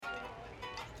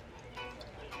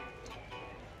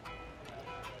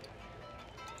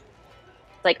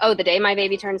like, oh, the day my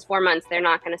baby turns 4 months, they're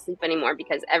not going to sleep anymore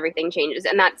because everything changes.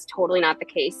 And that's totally not the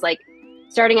case. Like,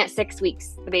 starting at 6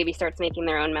 weeks, the baby starts making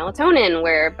their own melatonin,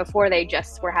 where before they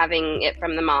just were having it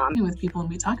from the mom. With people, when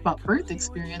we talk about birth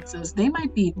experiences, they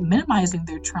might be minimizing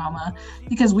their trauma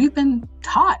because we've been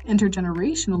taught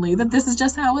intergenerationally that this is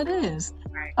just how it is.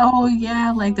 Right. Oh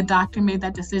yeah, like the doctor made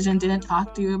that decision, didn't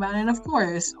talk to you about it, of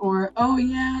course. Or oh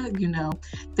yeah,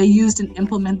 they used an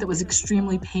implement that was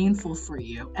extremely painful for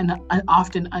you and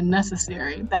often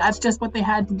unnecessary. That's just what they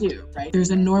had to do, right?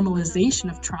 There's a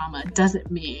normalization of trauma doesn't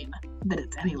mean that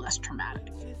it's any less traumatic.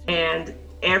 And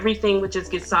everything would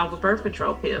just get solved with birth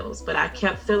control pills. But I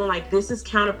kept feeling like this is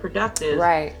counterproductive.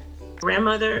 Right.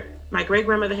 My great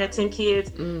grandmother had 10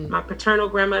 kids. My paternal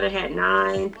grandmother had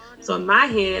 9. So in my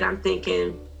head, I'm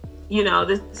thinking,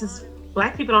 this is,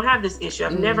 Black people don't have this issue.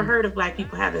 I've never heard of Black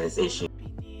people having this issue.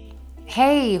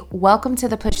 Hey, welcome to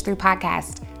the Push Through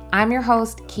Podcast. I'm your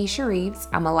host, Keisha Reeves.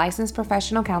 I'm a licensed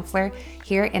professional counselor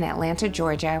here in Atlanta,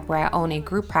 Georgia, where I own a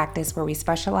group practice where we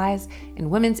specialize in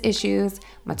women's issues,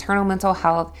 maternal mental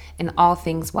health, and all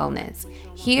things wellness.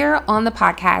 Here on the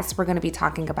podcast, we're going to be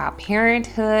talking about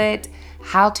parenthood,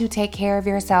 how to take care of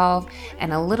yourself,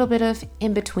 and a little bit of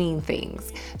in-between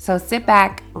things. So sit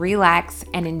back, relax,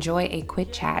 and enjoy a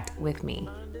quick chat with me.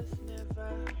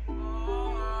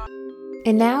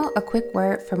 And now a quick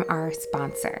word from our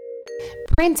sponsor.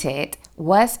 Printed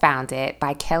was founded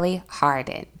by Kelly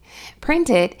Hardin.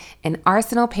 Printed, an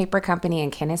Arsenal paper company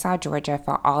in Kennesaw, Georgia,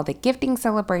 for all the gifting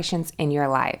celebrations in your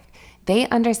life. They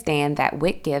understand that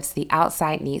with gifts, the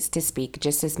outside needs to speak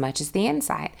just as much as the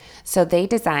inside. So they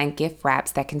design gift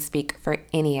wraps that can speak for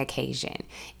any occasion.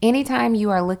 Anytime you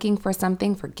are looking for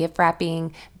something for gift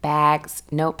wrapping, bags,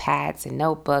 notepads and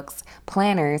notebooks,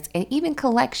 planners, and even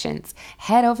collections,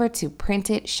 head over to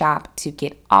Printed Shop to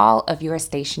get all of your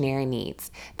stationery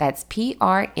needs. That's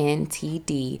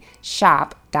PRNTD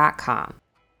shop.com.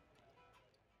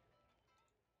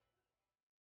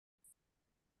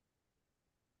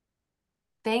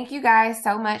 Thank you guys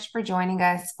so much for joining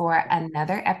us for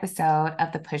another episode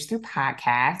of the Push Through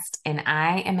Podcast. And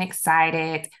I am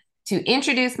excited to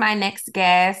introduce my next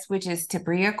guest, which is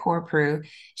Tabria Corprew.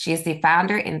 She is the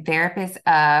founder and therapist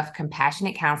of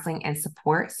Compassionate Counseling and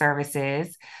Support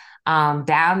Services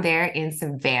down there in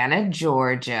Savannah,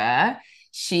 Georgia.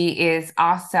 She is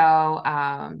also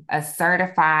a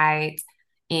certified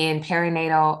in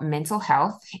perinatal mental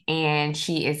health, and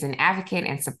she is an advocate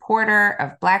and supporter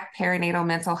of Black perinatal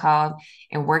mental health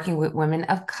and working with women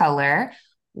of color.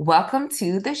 Welcome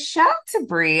to the show,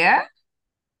 Tabria.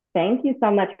 Thank you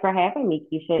so much for having me,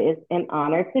 Keisha. It's an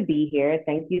honor to be here.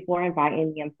 Thank you for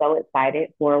inviting me. I'm so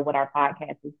excited for what our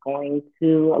podcast is going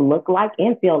to look like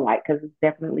and feel like, because it's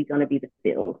definitely going to be the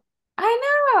feel.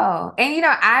 I know. And,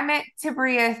 I met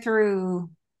Tabria through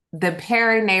the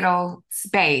perinatal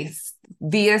space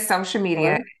via social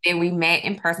media, and we met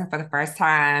in person for the first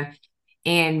time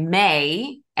in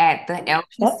May at the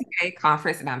LPCA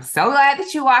conference, and I'm so glad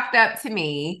that you walked up to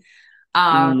me.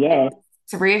 Yes.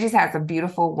 Tabria just has a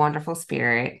beautiful, wonderful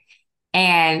spirit.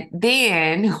 And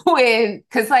then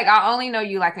because I only know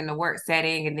you like in the work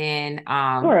setting, and then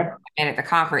Sure. and at the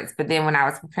conference, but then when I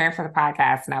was preparing for the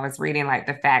podcast and I was reading like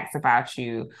the facts about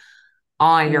you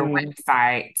on your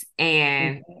website,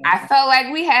 and I felt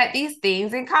like we had these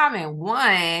things in common.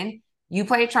 One, you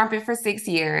played trumpet for 6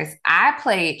 years. I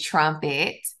played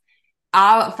trumpet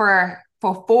for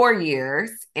 4 years,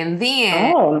 and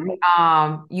then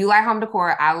you like home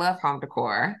decor. I love home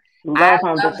decor. Love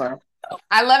home decor.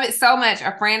 I love it so much.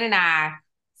 A friend and I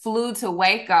flew to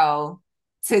Waco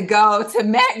to go to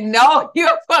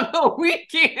Magnolia for the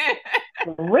weekend.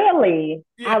 Really?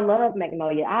 Yeah. I love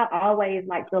Magnolia. I always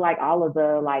feel like all of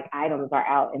the items are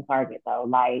out in Target though.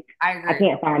 I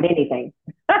can't find anything.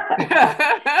 Yeah.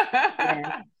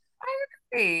 I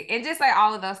agree. And just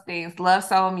all of those things. Love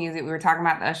soul music. We were talking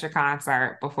about the Usher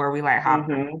concert before we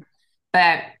hopped on.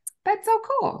 But that's so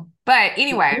cool. But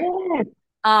anyway,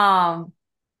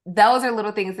 those are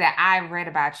little things that I read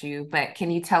about you, but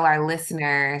can you tell our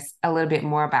listeners a little bit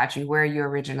more about you, where you're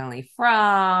originally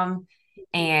from,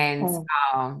 and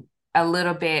a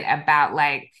little bit about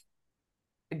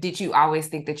did you always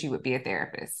think that you would be a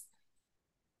therapist?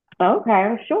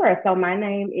 Okay, sure. So my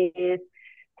name is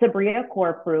Tabria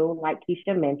Corprew, like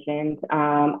Keisha mentioned.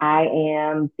 I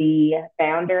am the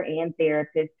founder and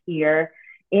therapist here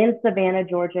in Savannah,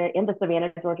 Georgia, in the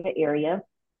Savannah, Georgia area.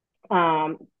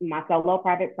 My solo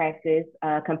private practice,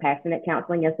 Compassionate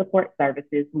Counseling and Support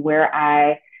Services, where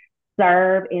I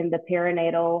serve in the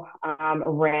perinatal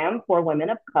realm for women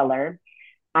of color.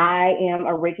 I am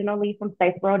originally from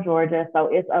Statesboro, Georgia, so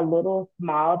it's a little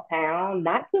small town,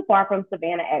 not too far from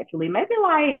Savannah, actually, maybe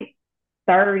like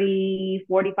 30,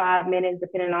 45 minutes,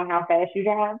 depending on how fast you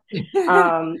drive.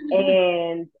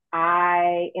 And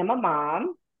I am a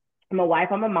mom. I'm a wife,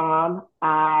 I'm a mom.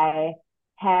 I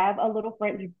have a little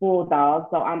French bulldog,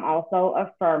 so I'm also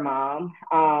a fur mom.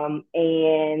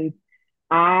 And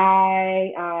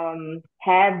I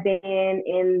have been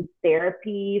in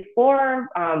therapy for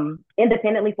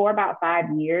independently for about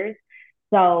 5 years.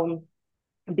 So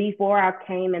before I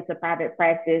came into private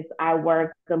practice, I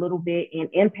worked a little bit in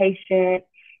inpatient.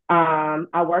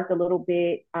 I worked a little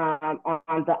bit on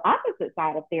the opposite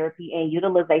side of therapy and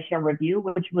utilization review,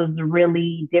 which was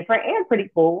really different and pretty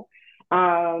cool.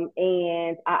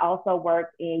 And I also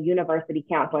worked in university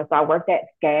counseling. So I worked at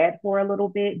SCAD for a little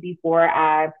bit before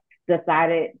I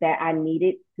decided that I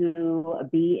needed to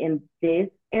be in this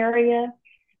area.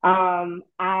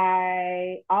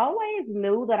 I always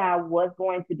knew that I was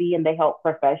going to be in the health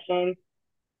profession.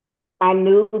 I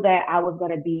knew that I was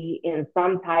going to be in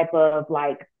some type of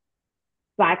like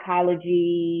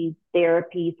psychology,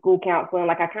 therapy, school counseling.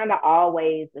 Like I kind of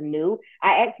always knew.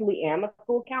 I actually am a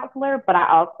school counselor, but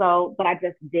I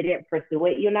just didn't pursue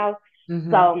it, you know?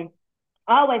 Mm-hmm. So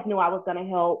I always knew I was going to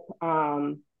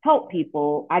help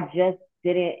people. I just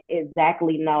didn't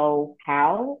exactly know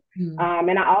how. And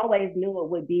I always knew it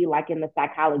would be like in the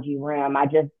psychology realm. I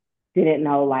just didn't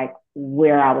know like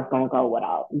where I was going to go with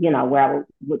all, where I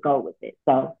would go with it.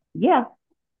 So yeah.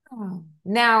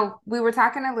 Now, we were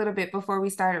talking a little bit before we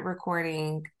started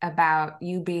recording about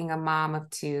you being a mom of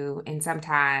two, and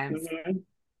sometimes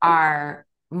our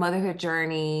motherhood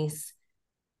journeys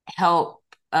help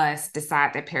us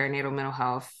decide that perinatal mental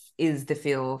health is the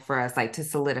field for us, like to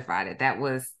solidify it. That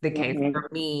was the case for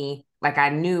me. Like I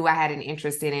knew I had an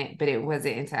interest in it, but it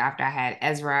wasn't until after I had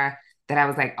Ezra that I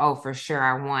was like, oh, for sure,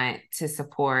 I want to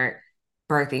support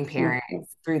birthing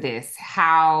parents through this.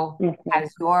 How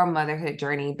has your motherhood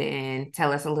journey been?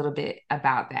 Tell us a little bit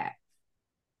about that.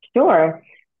 Sure.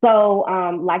 So,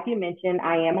 like you mentioned,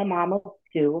 I am a mom of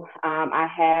two. I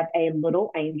have a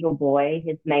little angel boy.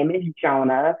 His name is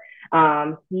Jonah.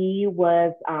 He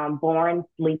was born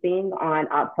sleeping on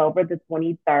October the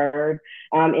 23rd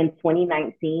in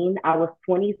 2019. I was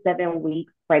 27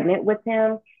 weeks pregnant with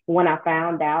him when I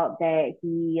found out that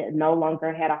he no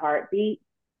longer had a heartbeat.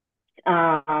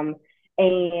 And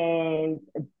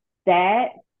that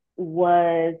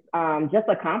was just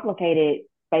a complicated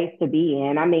space to be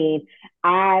in. I mean,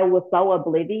 I was so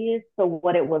oblivious to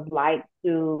what it was like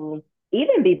to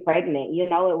even be pregnant. It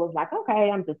was like,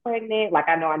 okay, I'm just pregnant. Like,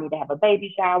 I know I need to have a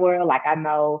baby shower. Like, I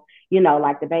know,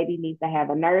 like the baby needs to have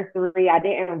a nursery. I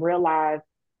didn't realize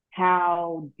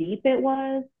how deep it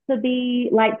was to be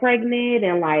like pregnant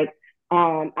and like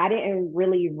I didn't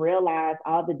really realize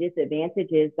all the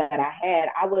disadvantages that I had.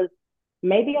 I was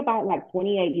maybe about like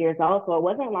 28 years old, so it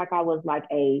wasn't like I was like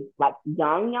a like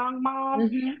young mom.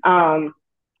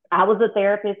 I was a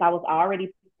therapist. I was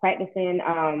already practicing.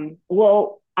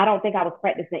 Well, I don't think I was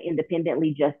practicing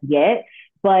independently just yet,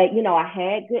 but I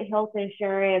had good health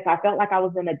insurance. I felt like I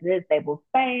was in a good stable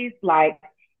space. Like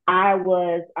I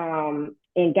was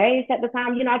engaged at the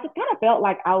time. I just kind of felt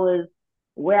like I was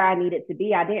where I needed to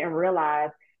be. I didn't realize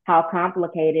how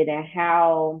complicated and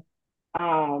how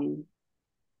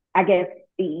I guess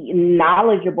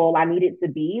knowledgeable I needed to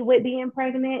be with being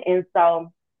pregnant. And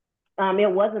so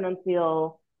it wasn't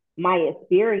until my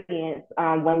experience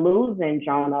when losing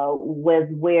Jonah was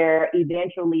where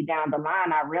eventually down the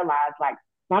line I realized like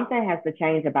something has to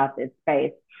change about this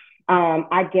space.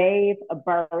 I gave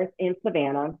birth in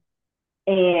Savannah,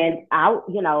 and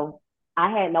I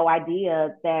had no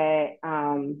idea that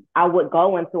I would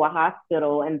go into a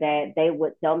hospital and that they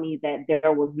would tell me that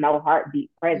there was no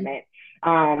heartbeat present.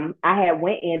 I had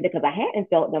went in because I hadn't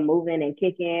felt them moving and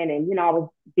kicking, and I was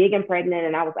big and pregnant,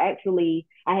 and I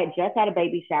had just had a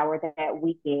baby shower that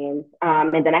weekend,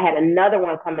 and then I had another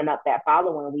one coming up that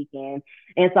following weekend.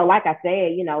 And so, like I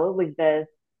said, it was just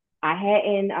I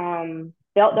hadn't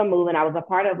felt them moving. I was a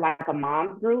part of like a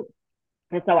mom's group.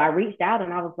 And so I reached out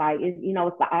and I was like, it's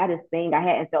the oddest thing. I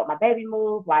hadn't felt my baby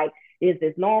move. Like, is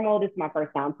this normal? This is my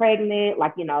first time pregnant.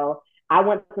 Like, I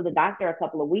went to the doctor a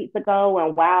couple of weeks ago,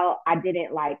 and while I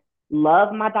didn't like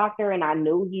love my doctor and I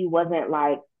knew he wasn't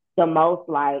like the most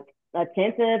like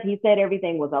attentive, he said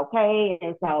everything was okay.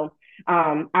 And so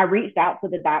I reached out to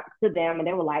them, and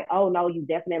they were like, oh no, you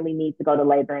definitely need to go to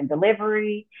labor and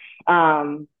delivery.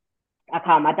 I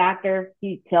call my doctor.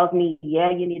 He tells me,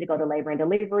 yeah, you need to go to labor and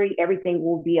delivery. Everything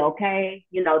will be okay.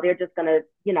 They're just going to,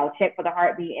 check for the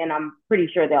heartbeat, and I'm pretty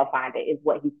sure they'll find it, is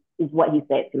what is what he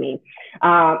said to me.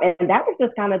 And that was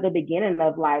just kind of the beginning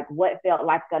of like what felt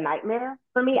like a nightmare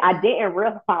for me. I didn't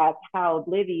realize how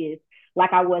oblivious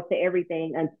like I was to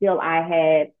everything until I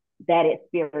had that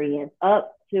experience,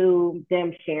 up to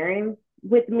them sharing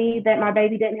with me that my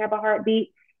baby didn't have a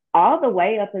heartbeat, all the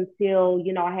way up until,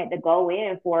 you know, I had to go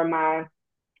in for my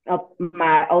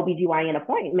OBGYN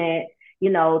appointment, you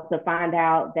know, to find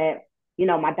out that, you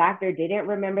know, my doctor didn't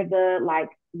remember the, like,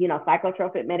 you know,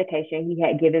 psychotropic medication he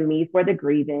had given me for the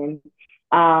grieving.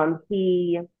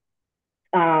 He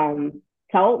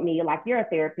told me, like, you're a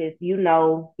therapist, you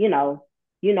know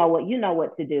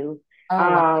what to do. Oh,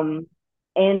 wow.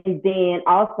 And then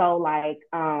also like,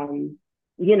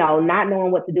 you know, not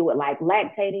knowing what to do with like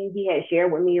lactating, he had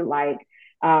shared with me like,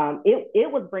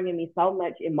 it was bringing me so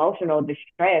much emotional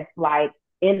distress, like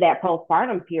in that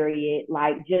postpartum period,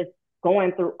 like just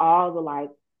going through all the like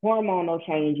hormonal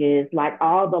changes, like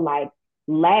all the like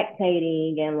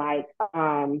lactating and like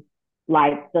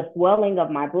the swelling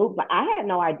of my boobs. Like I had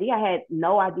no idea. I had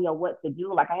no idea what to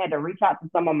do. Like I had to reach out to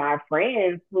some of my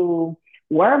friends who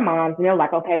were moms, and they're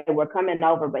like, okay, we're coming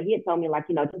over. But he had told me like,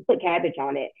 you know, just put cabbage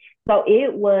on it. So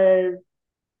it was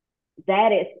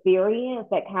that experience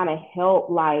that kind of helped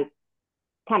like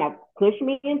kind of push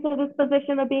me into this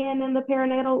position of being in the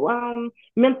perinatal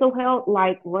mental health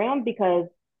like realm, because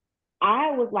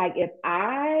I was like, if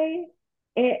I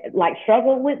like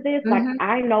struggle with this, like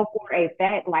I know for a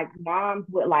fact, like moms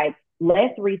with like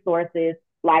less resources,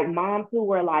 like moms who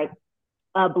were like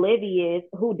oblivious,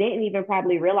 who didn't even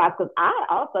probably realize, because I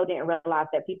also didn't realize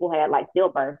that people had like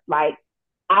stillbirths. Like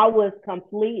I was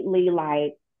completely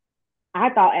like, I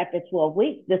thought after 12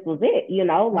 weeks, this was it, you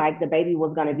know, like the baby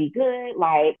was going to be good.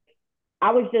 Like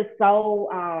I was just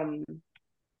so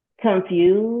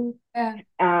confused. Yeah.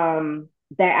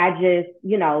 That I just,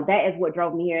 you know, that is what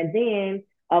drove me here. And then,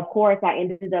 of course, I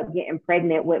ended up getting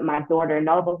pregnant with my daughter,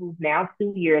 Nova, who's now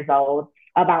 2 years old,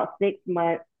 about 6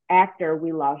 months after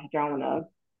we lost Jonah.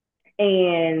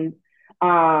 And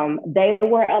they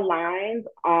were aligned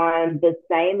on the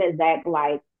same exact,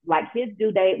 like his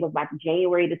due date was like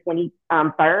January the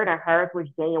 23rd, and hers was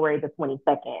January the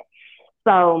 22nd.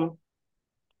 So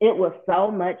it was so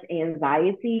much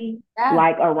anxiety,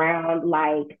 like around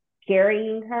like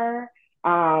carrying her.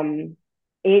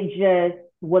 It just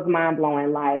was mind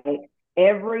blowing. Like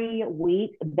every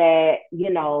week that, you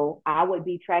know, I would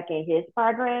be tracking his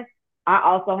progress, I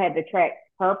also had to track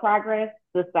her progress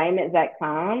the same exact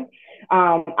time.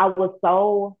 I was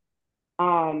so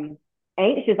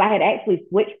anxious. I had actually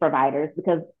switched providers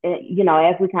because, you know,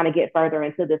 as we kind of get further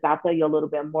into this, I'll tell you a little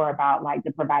bit more about like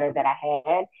the provider that I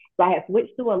had. So I had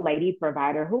switched to a lady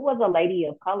provider who was a lady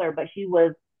of color, but she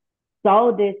was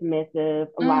so dismissive.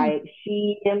 Like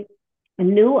she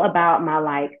knew about my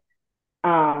like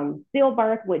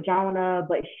stillbirth with Jonah,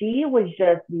 but she was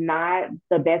just not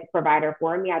the best provider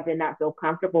for me. I did not feel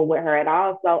comfortable with her at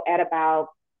all. So at about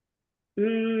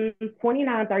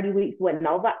 29, 30 weeks with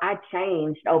Nova, I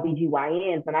changed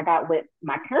OBGYNs and I got with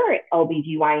my current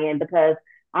OBGYN because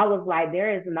I was like,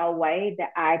 there is no way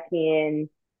that I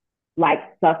can like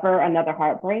suffer another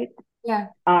heartbreak. Yeah.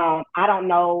 I don't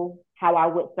know how I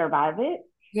would survive it.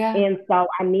 Yeah. And so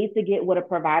I need to get with a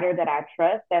provider that I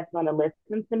trust, that's going to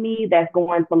listen to me, that's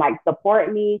going to like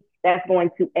support me, that's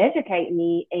going to educate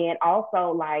me, and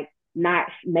also like not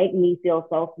make me feel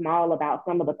so small about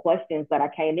some of the questions that I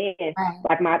came in. Right.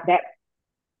 Like that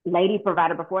lady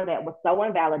provider before that was so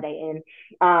invalidating.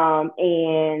 I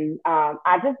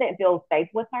just didn't feel safe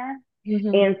with her.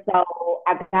 And so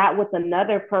I got with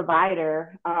another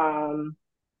provider,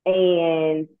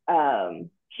 and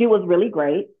she was really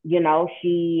great. You know,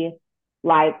 she,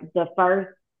 like the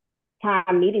first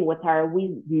time meeting with her,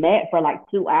 we met for like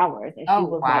 2 hours, and she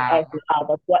was like asking all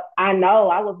the what I know.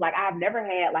 I was like, I've never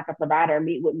had like a provider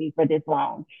meet with me for this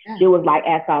long. Yeah. She was like,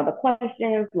 asked all the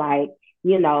questions, like,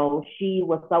 you know, she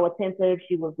was so attentive.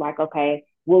 She was like, okay,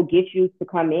 we'll get you to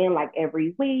come in like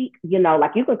every week. You know,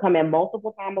 like you can come in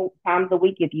multiple times a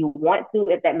week if you want to,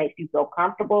 if that makes you feel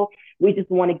comfortable. We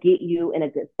just want to get you in a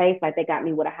good space. Like they got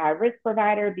me with a high risk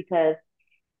provider because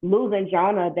losing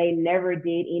Jonah, they never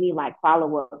did any like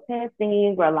follow-up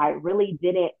testing or like really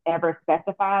didn't ever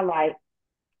specify like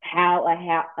how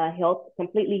a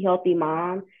completely healthy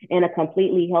mom and a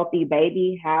completely healthy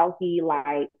baby, how he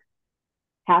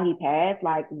passed,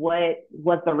 like what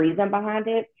was the reason behind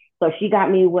it. So she got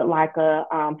me with like a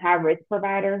high risk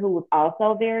provider who was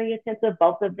also very attentive.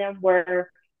 Both of them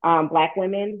were Black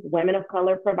women of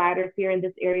color providers here in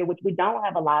this area, which we don't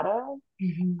have a lot of.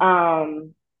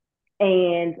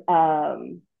 And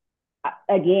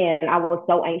again, I was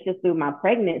so anxious through my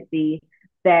pregnancy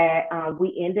that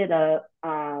we ended up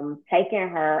taking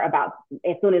her about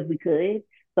as soon as we could.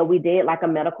 So we did like a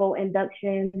medical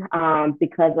induction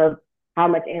because of how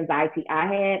much anxiety I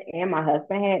had and my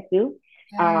husband had too.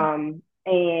 Yeah.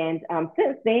 And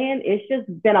since then, it's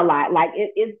just been a lot. Like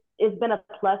it's been a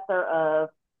cluster of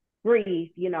grief,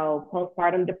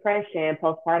 postpartum depression,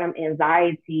 postpartum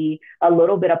anxiety, a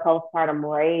little bit of postpartum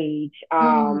rage.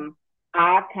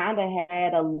 I've kind of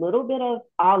had a little bit of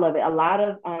all of it, a lot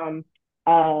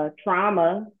of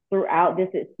trauma throughout this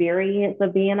experience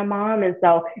of being a mom. And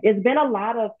so it's been a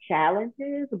lot of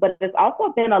challenges, but it's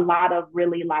also been a lot of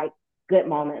really like good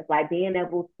moments, like being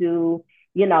able to,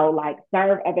 like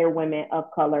serve other women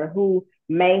of color who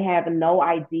may have no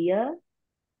idea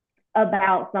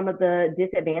about some of the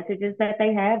disadvantages that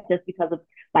they have just because of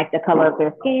like the color of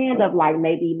their skin, of like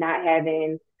maybe not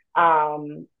having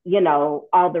all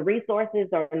the resources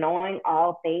or knowing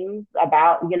all things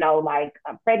about, like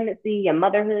pregnancy and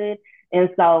motherhood. And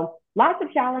so lots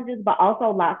of challenges, but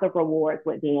also lots of rewards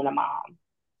with being a mom.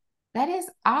 That is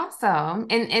awesome.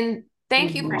 And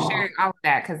thank you for sharing all of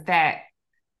that, because that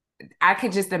I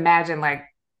could just imagine like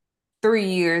 3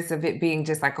 years of it being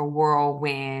just like a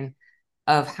whirlwind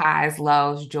of highs,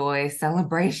 lows, joys,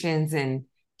 celebrations, and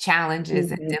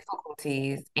challenges and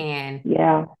difficulties. And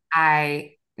yeah,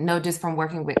 I know just from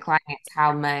working with clients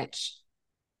how much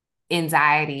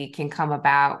anxiety can come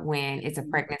about when it's a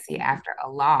pregnancy after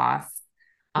a loss.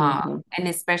 And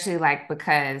especially like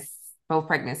because both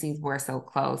pregnancies were so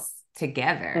close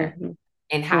together,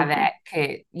 and how that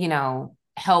could,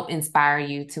 help inspire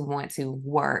you to want to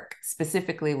work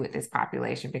specifically with this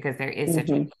population, because there is such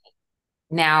a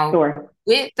now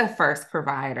with the first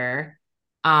provider,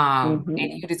 and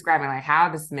you describing like how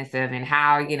dismissive and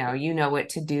how, you know what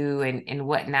to do and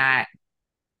whatnot.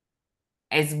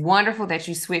 It's wonderful that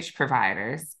you switch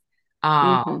providers.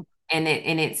 And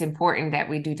it's important that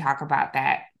we do talk about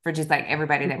that for just like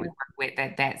everybody that we work with,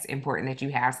 that's important that you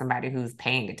have somebody who's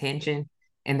paying attention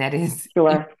and that is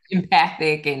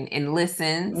empathic and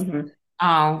listens.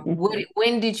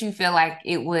 When did you feel like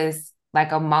it was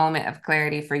like a moment of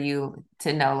clarity for you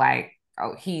to know like,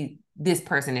 oh, this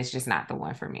person is just not the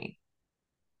one for me?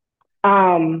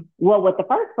 Well, with the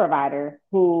first provider,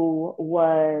 who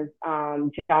was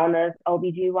Jonah's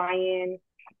OBGYN,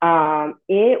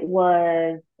 it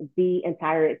was the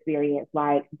entire experience,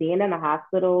 like being in the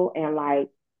hospital and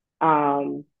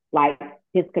like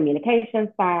his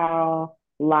communication style,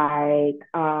 like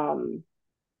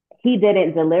he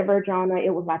didn't deliver Jonah.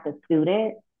 It was like a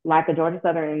student, like a Georgia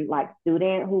Southern like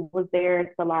student who was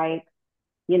there to like,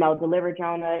 deliver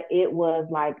Jonah. It was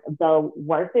like the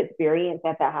worst experience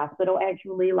at the hospital,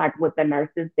 actually, like with the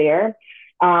nurses there.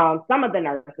 Some of the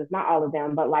nurses, not all of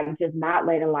them, but like just not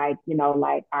letting like,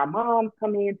 like our moms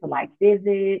come in to like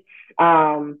visit.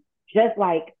 Just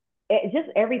like just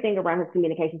everything around his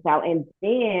communication style. And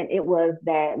then it was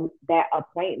that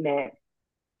appointment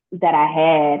that I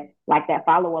had, like that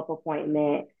follow-up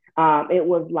appointment. It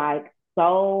was like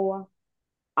so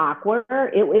awkward.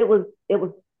 It was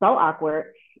so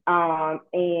awkward.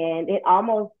 And it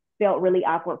almost felt really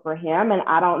awkward for him. And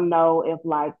I don't know if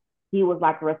like he was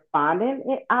like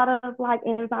responding out of like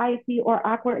anxiety or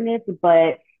awkwardness,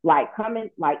 but like coming,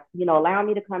 like, allowing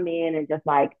me to come in and just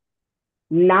like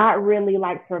not really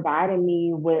like providing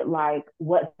me with like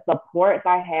what supports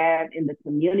I have in the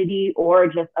community or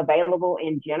just available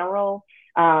in general.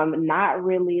 Not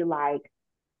really like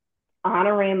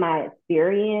honoring my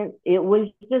experience. It was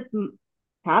just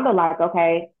kind of like,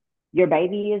 okay, your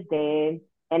baby is dead,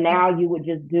 and now you would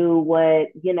just do what,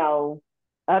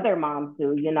 other moms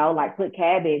do, like put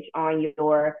cabbage on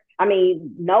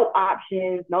no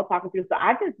options, no talking through. So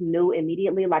I just knew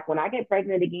immediately, like when I get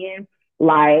pregnant again,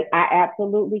 like I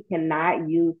absolutely cannot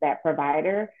use that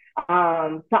provider.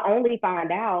 To only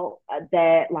find out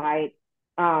that like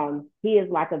he is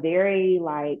like a very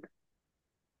like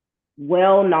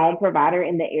well-known provider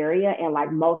in the area, and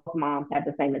like most moms have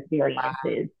the same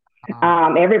experiences.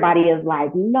 Everybody is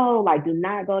like, no, like do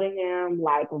not go to him,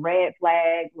 like red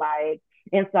flag, like.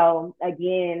 And so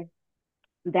again,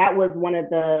 that was one of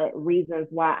the reasons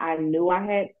why I knew I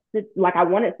had to, like, I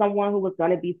wanted someone who was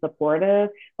going to be supportive,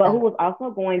 but who was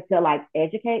also going to like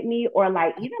educate me, or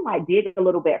like even like dig a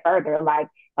little bit further. Like,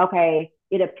 okay,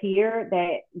 it appeared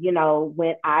that,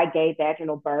 when I gave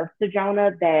vaginal birth to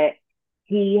Jonah, that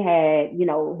he had,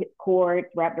 his cords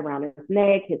wrapped around his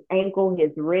neck, his ankle,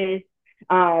 his wrist.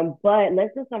 But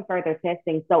let's do some further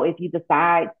testing. So if you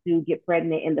decide to get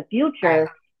pregnant in the future,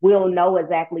 we'll know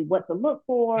exactly what to look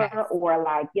for, or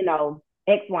like,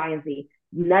 X, Y, and Z.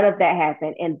 None of that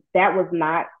happened. And that was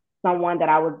not someone that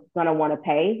I was gonna want to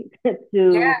pay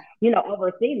to,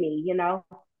 oversee me,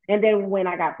 And then when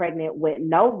I got pregnant with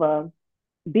Nova,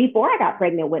 before I got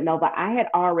pregnant with Nova, I had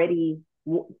already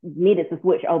needed to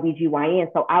switch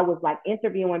OBGYN. So I was like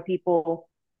interviewing people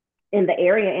in the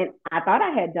area, and I thought I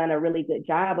had done a really good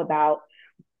job about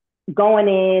going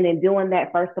in and doing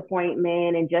that first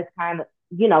appointment and just kind of,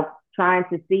 trying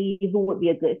to see who would be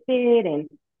a good fit and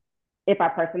if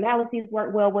our personalities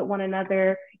work well with one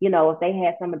another, if they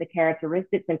had some of the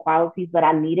characteristics and qualities that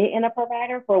I needed in a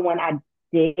provider for when I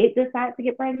did decide to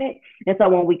get pregnant. And so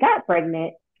when we got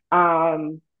pregnant,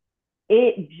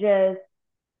 it just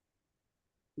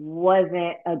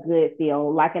wasn't a good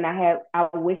feel. Like, and I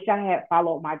wish I had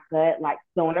followed my gut like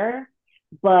sooner,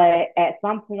 but at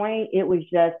some point it was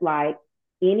just like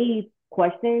any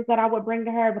questions that I would bring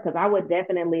to her, because I would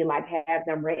definitely like have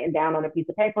them written down on a piece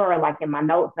of paper or like in my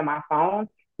notes in my phone,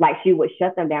 like she would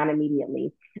shut them down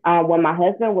immediately. When my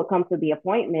husband would come to the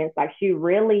appointments, like she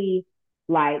really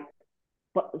responds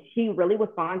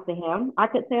to him, I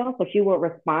could tell. So she would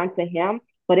respond to him,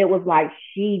 but it was like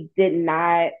she did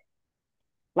not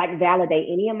like validate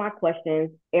any of my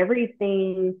questions.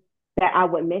 Everything that I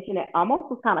would mention, it almost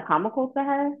was kind of comical to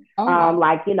her. Oh, wow.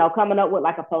 Like, coming up with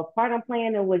like a postpartum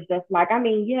plan, it was just like, I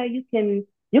mean, yeah, you can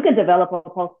develop a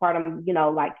postpartum,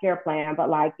 like care plan, but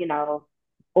like,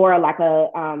 or like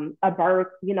a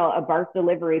birth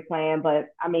delivery plan. But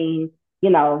I mean,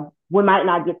 we might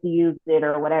not get to use it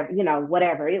or whatever,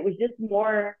 whatever. It was just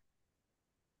more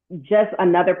just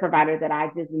another provider that I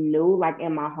just knew like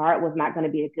in my heart was not going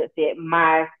to be a good fit.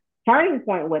 My turning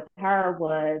point with her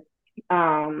was,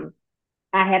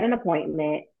 I had an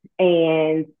appointment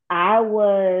and I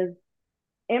was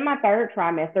in my third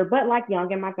trimester, but like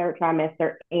young in my third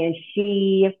trimester, and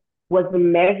she was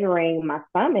measuring my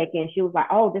stomach and she was like,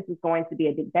 "Oh, this is going to be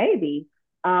a big baby.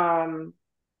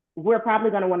 We're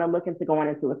probably going to want to look into going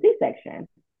into a C-section."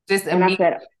 And I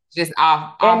said, just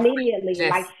off immediately,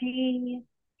 like she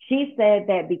said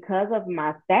that because of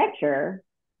my stature,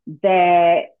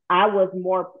 that I was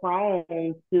more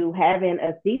prone to having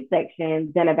a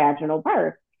C-section than a vaginal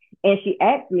birth. And she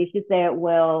asked me, she said,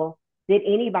 "Well, did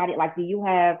anybody, like, do you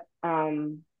have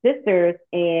sisters,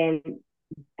 and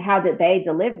how did they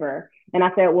deliver?" And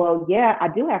I said, "Well, yeah, I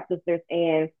do have sisters,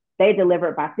 and they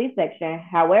delivered by C-section.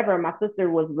 However, my sister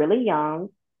was really young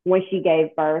when she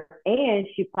gave birth, and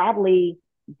she probably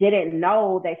didn't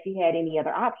know that she had any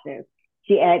other options."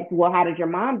 She asked, "Well, how did your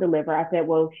mom deliver?" I said,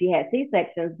 "Well, she had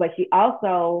C-sections, but she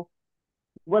also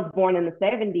was born in the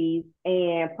 70s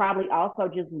and probably also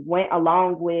just went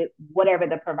along with whatever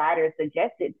the provider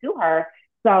suggested to her."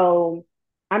 So,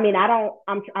 I mean, I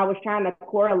was trying to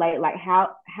correlate, like,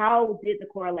 how did the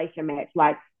correlation match?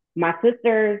 Like my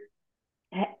sister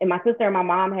and my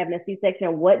mom having a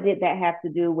C-section, what did that have to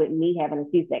do with me having a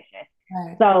C-section?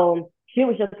 Right. So she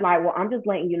was just like, "Well, I'm just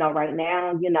letting you know right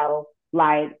now,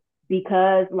 like,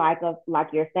 because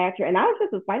of your stature." And I was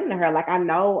just explaining to her, like, I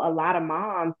know a lot of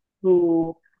moms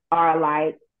who are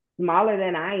like smaller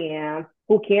than I am,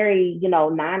 who carry,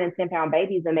 9 and 10 pound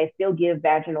babies, and they still give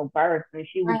vaginal birth. And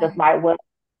she was just like, "Well,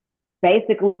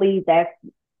 basically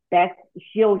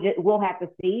we'll have to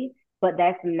see, but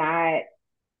that's not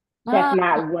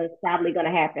what's probably going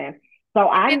to happen." So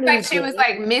I knew like she was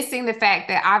like missing the fact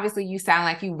that obviously you sound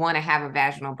like you want to have a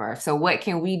vaginal birth. So what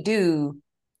can we do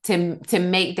to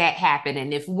make that happen?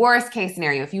 And if worst case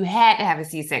scenario, if you had to have a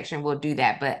C-section, we'll do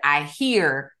that. But I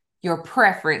hear your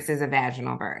preference is a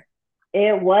vaginal birth.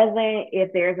 It wasn't,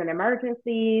 if there's an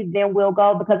emergency, then we'll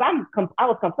go, because I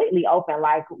was completely open,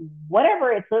 like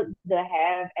whatever it took to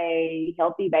have a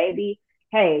healthy baby.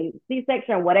 Hey,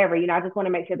 C-section, whatever, I just want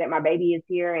to make sure that my baby is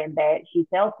here and that she's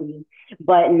healthy.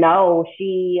 But no,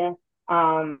 she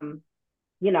wanted,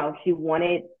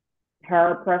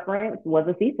 her preference was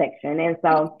a C-section. And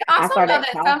so I also know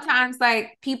that sometimes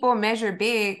like people measure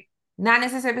big, not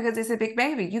necessarily because it's a big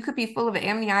baby. You could be full of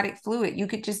amniotic fluid. You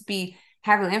could just be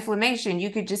having inflammation. You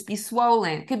could just be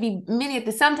swollen. It could be many of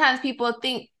the, sometimes people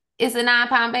think it's a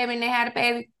 9-pound baby and they had a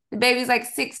baby. The baby's like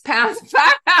 6 pounds, 5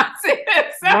 ounces.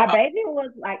 So. My baby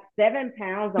was like 7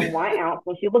 pounds and 1 ounce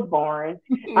when she was born.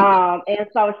 And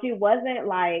so she wasn't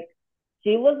like,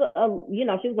 she was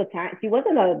she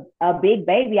wasn't a big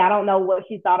baby. I don't know what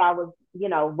she thought I was,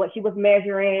 what she was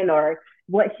measuring or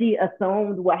what she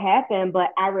assumed what happened.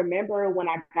 But I remember when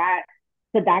I got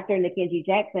to Dr. Nikenji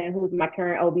Jackson, who's my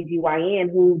current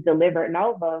OBGYN who delivered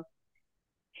Nova,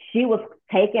 she was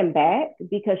taken back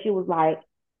because she was like,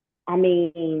 I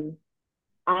mean,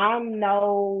 I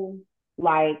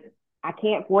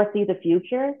can't foresee the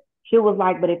future. She was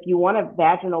like, but if you want a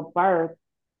vaginal birth,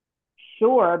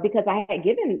 sure, because I had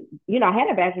given, I had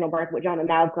a vaginal birth with Jonah.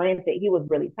 Now, granted, he was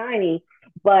really tiny,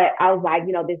 but I was like,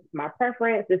 this is my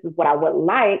preference. This is what I would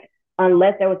like,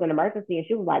 unless there was an emergency. And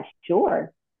she was like,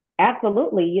 sure,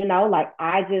 absolutely. Like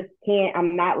I just can't,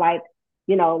 I'm not like,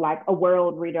 like a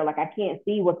world reader. Like I can't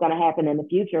see what's going to happen in the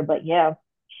future. But yeah,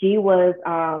 she was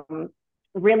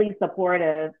really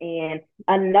supportive. And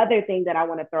another thing that I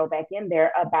want to throw back in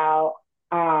there about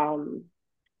uh,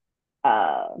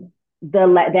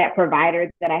 that provider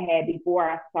that I had before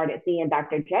I started seeing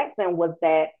Dr. Jackson was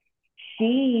that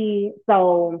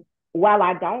so while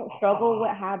I don't struggle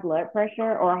with high blood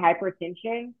pressure or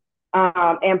hypertension,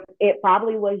 and it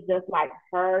probably was just like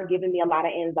her giving me a lot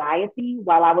of anxiety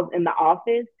while I was in the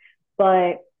office,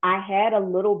 but I had a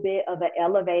little bit of an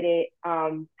elevated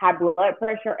high blood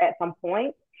pressure at some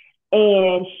point,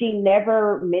 and she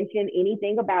never mentioned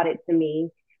anything about it to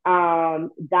me.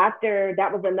 That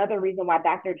was another reason why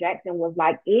Dr. Jackson was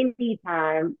like,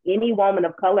 anytime any woman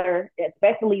of color,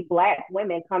 especially Black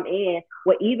women, come in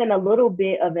with even a little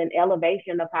bit of an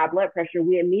elevation of high blood pressure,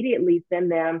 we immediately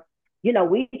send them,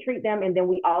 we treat them, and then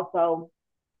we also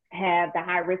have the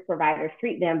high risk providers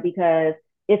treat them because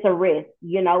it's a risk,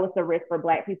 it's a risk for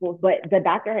Black people. But the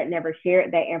doctor had never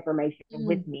shared that information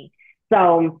with me.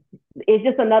 So it's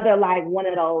just another like one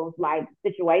of those like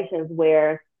situations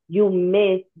where you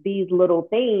miss these little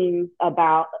things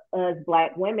about us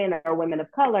Black women or women of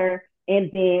color,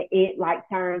 and then it like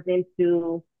turns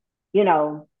into,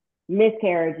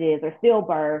 miscarriages or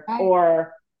stillbirth, right,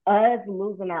 or us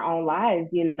losing our own lives,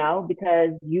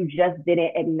 because you just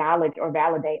didn't acknowledge or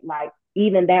validate like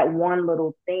even that one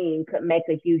little thing could make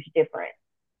a huge difference.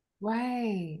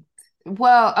 Right.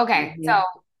 Well, okay. Mm-hmm. So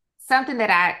something that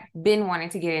I've been wanting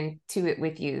to get into it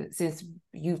with you, since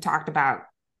you've talked about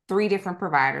 3 different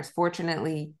providers.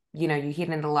 Fortunately, you hit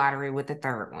in the lottery with the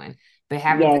third one, but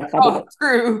having to go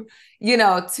through, 2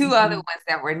 other ones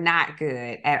that were not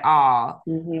good at all.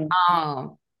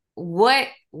 What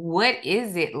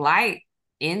is it like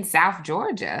in South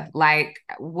Georgia? Like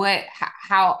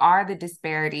how are the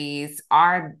disparities?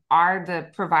 Are the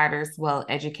providers well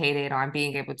educated on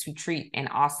being able to treat, and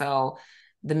also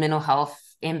the mental health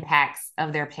impacts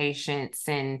of their patients,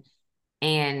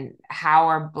 and how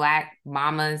are Black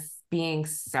mamas being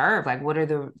served? Like, what are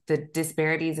the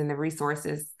disparities and the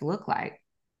resources look like?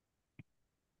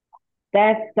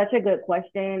 That's such a good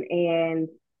question. And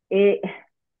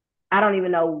I don't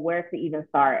even know where to even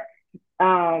start.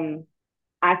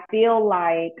 I feel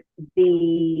like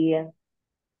the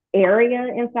area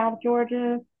in South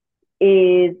Georgia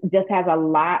just has a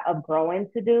lot of growing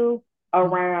to do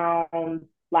around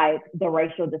like the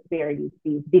racial disparities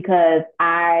piece, because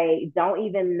I don't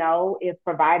even know if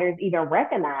providers even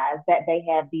recognize that they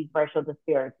have these racial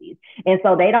disparities. And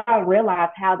so they don't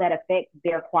realize how that affects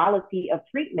their quality of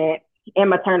treatment and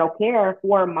maternal care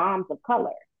for moms of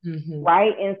color.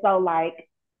 Right. And so like,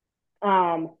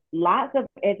 lots of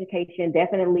education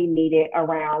definitely needed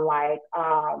around like,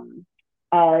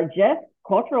 just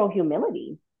cultural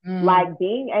humility. Like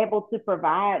being able to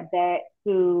provide that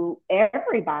to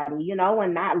everybody,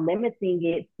 and not limiting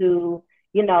it to,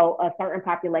 a certain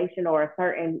population or a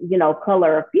certain,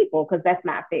 color of people, because that's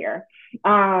not fair.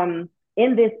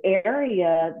 In this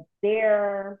area,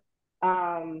 there's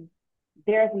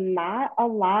not a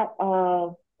lot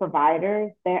of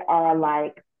providers that are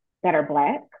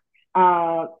Black.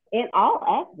 In all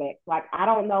aspects. Like, I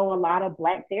don't know a lot of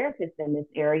Black therapists in this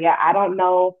area. I don't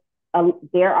know,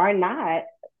 there are not,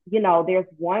 there's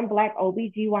one Black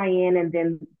OBGYN, and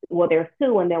then, there's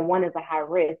 2, and then one is a high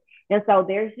risk. And so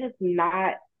there's just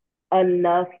not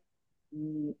enough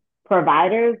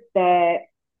providers that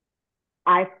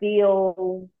I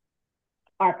feel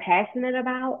are passionate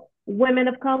about women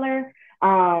of color.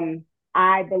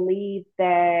 I believe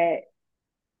that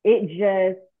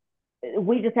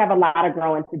we just have a lot of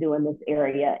growing to do in this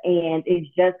area, and it's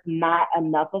just not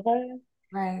enough of us,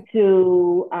 right,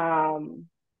 to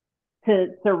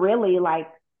really like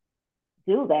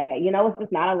do that. It's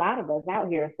just not a lot of us out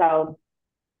here. So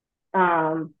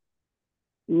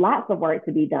lots of work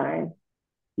to be done.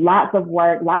 Lots of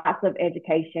work, lots of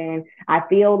education. I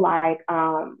feel like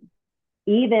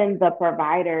even the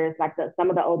providers, like some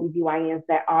of the OBGYNs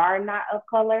that are not of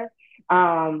color,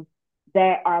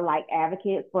 that are like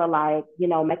advocates for like,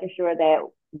 making sure that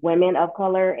women of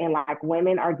color and like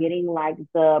women are getting like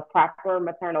the proper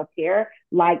maternal care.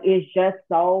 Like, it's just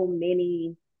so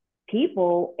many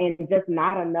people and just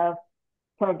not enough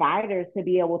providers to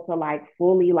be able to like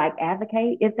fully like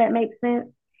advocate, if that makes sense.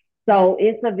 So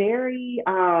it's a very,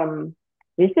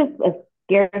 it's just a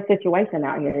scary situation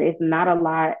out here. It's not a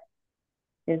lot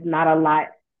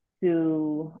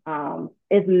to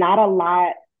it's not a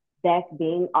lot that's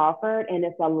being offered, and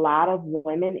it's a lot of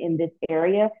women in this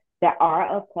area that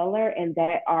are of color and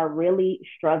that are really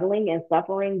struggling and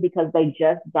suffering because they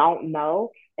just don't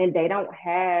know, and they don't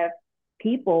have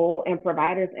people and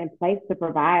providers in place to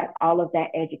provide all of that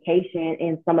education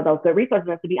and some of those good resources.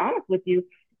 And to be honest with you,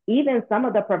 even some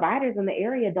of the providers in the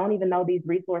area don't even know these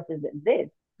resources exist.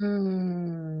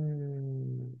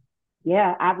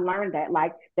 Yeah, I've learned that.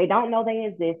 Like, they don't know they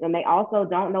exist, and they also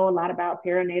don't know a lot about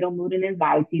perinatal mood and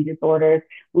anxiety disorders.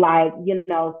 Like,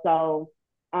 so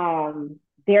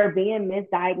they're being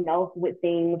misdiagnosed with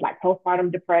things like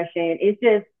postpartum depression.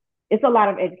 It's a lot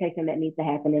of education that needs to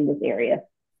happen in this area.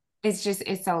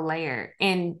 It's so layered.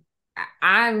 And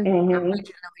I'm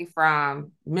originally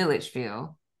from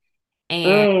Milledgeville.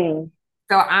 And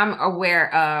so I'm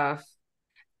aware of,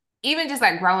 even just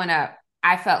like growing up,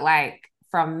 I felt like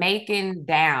from Macon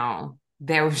down,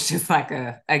 there was just like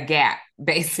a gap,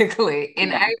 basically.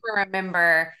 And I even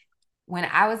remember when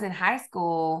I was in high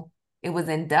school, it was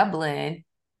in Dublin,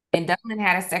 and Dublin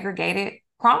had a segregated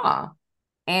prom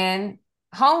and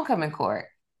homecoming court.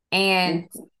 And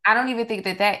I don't even think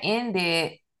that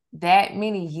ended that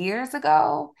many years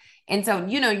ago. And so,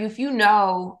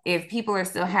 if people are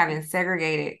still having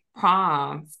segregated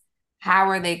proms, how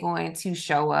are they going to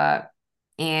show up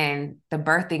in the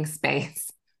birthing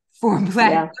space for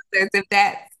Black mothers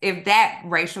if that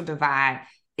racial divide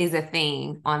is a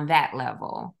thing on that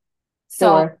level?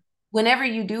 So whenever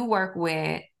you do work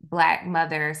with Black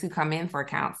mothers who come in for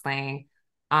counseling,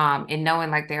 and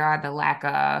knowing like there are the lack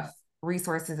of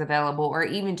resources available, or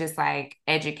even just like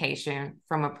education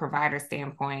from a provider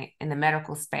standpoint in the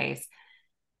medical space,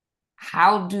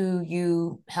 how do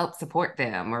you help support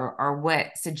them, or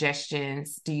what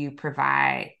suggestions do you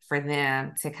provide for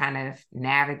them to kind of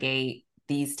navigate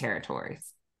these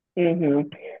territories?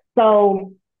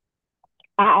 So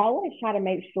I always try to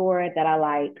make sure that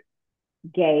I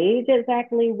gauge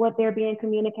exactly what they're being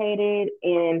communicated.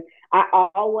 And I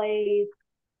always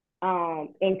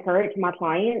encourage my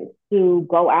clients to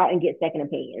go out and get second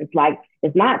opinions. Like,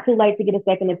 it's not too late to get a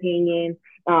second opinion.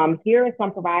 Here are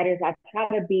some providers. I try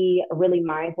to be really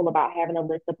mindful about having a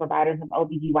list of providers of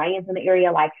OBGYNs in the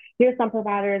area. Like, here's some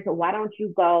providers. Why don't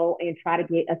you go and try to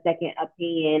get a second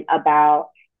opinion about,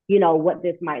 what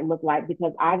this might look like?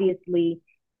 Because obviously,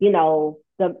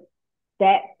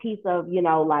 that piece of,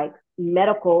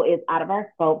 medical is out of our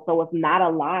scope. So it's not a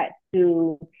lot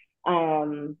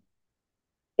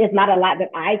that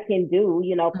I can do,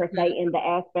 per se, in the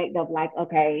aspect of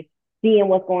okay, seeing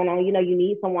what's going on. You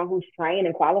need someone who's trained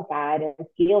and qualified and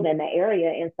skilled in the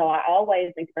area. And so I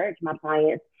always encourage my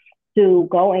clients to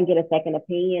go and get a second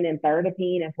opinion and third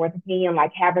opinion and fourth opinion,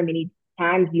 like however many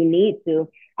times you need to.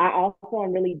 I also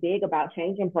am really big about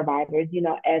changing providers,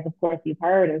 as of course you've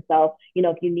heard. And so,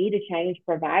 if you need to change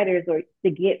providers or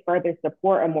to get further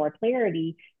support or more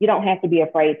clarity, you don't have to be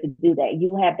afraid to do that.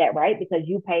 You have that right because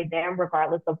you pay them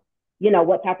regardless of,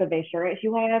 what type of insurance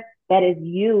you have. That is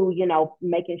you,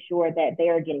 making sure that they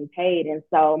are getting paid. And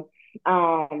so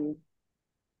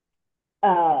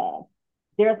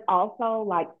there's also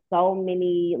so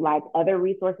many other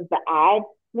resources that I've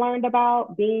learned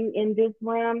about being in this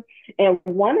realm. And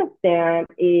one of them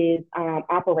is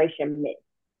Operation Miss.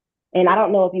 And I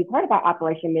don't know if you've heard about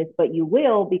Operation Miss, but you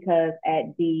will, because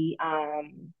at the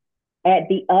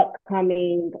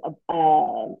upcoming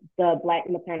the Black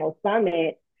Maternal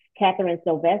Summit,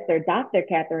 Dr.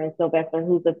 Catherine Sylvester,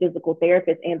 who's a physical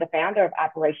therapist and the founder of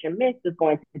Operation Miss, is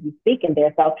going to be speaking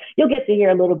there. So you'll get to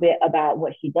hear a little bit about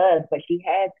what she does, but she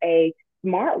has a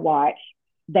smartwatch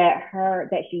that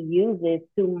she uses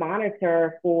to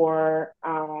monitor for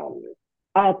all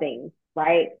things,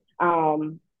 right?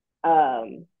 From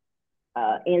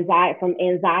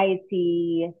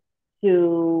anxiety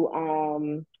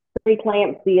to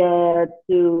preeclampsia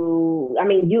to,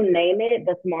 you name it,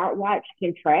 the smartwatch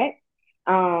can track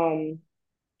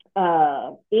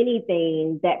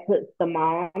anything that puts the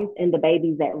moms and the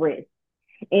babies at risk.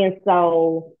 And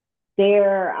so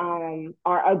there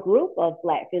are a group of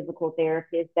Black physical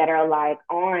therapists that are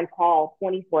on call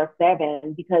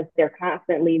 24/7 because they're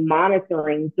constantly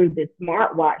monitoring through this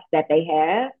smartwatch that they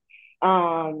have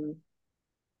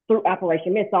through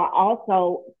Operation Miss. So I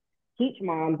also teach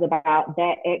moms about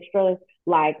that extra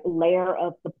layer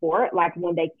of support,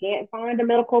 when they can't find a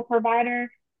medical provider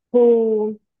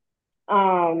who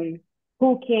can,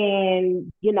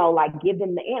 give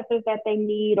them the answers that they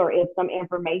need, or if some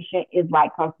information is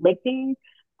conflicting.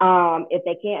 If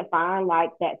they can't find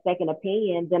that second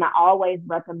opinion, then I always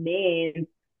recommend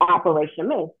Operation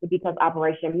Miss, because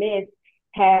Operation Miss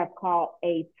has caused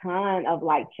a ton of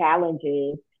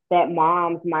challenges that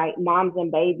moms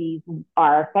and babies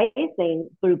are facing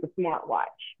through the smartwatch.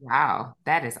 Wow,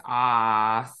 that is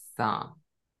awesome.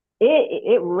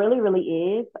 It really,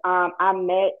 really is. I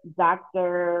met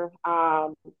Dr.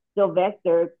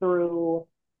 Sylvester through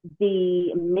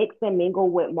the Mix and Mingle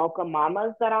with Mocha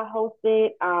Mamas that I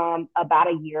hosted about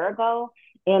a year ago.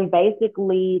 And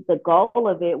basically, the goal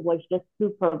of it was just to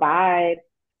provide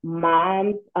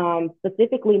moms,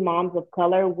 specifically moms of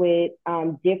color, with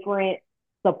different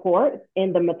supports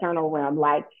in the maternal realm,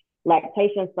 like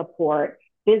lactation support,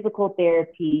 physical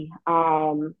therapy,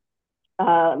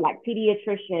 like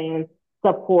pediatrician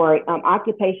support,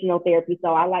 occupational therapy. So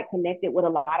I like connected with a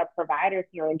lot of providers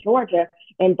here in Georgia,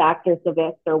 and Dr.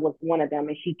 Sylvester was one of them.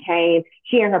 And she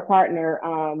and her partner,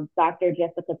 Dr.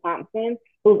 Jessica Thompson,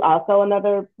 who's also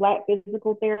another Black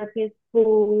physical therapist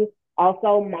who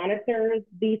also monitors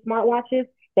these smartwatches.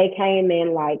 They came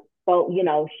in like, so,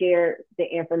 share the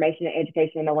information and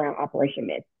education around Operation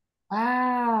Myth.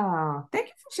 Wow. Thank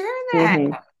you for sharing that.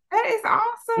 Mm-hmm. That is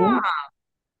awesome.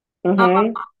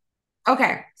 Mm-hmm.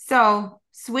 Okay, so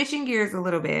switching gears a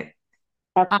little bit.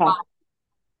 Okay.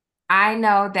 I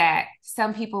know that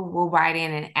some people will write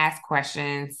in and ask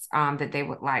questions that they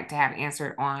would like to have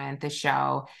answered on the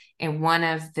show. And one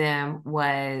of them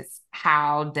was,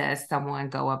 how does someone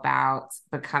go about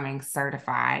becoming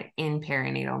certified in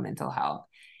perinatal mental health?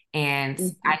 And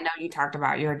I know you talked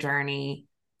about your journey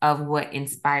of what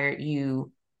inspired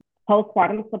you.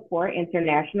 Postpartum Support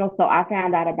International. So I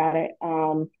found out about it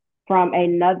from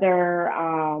another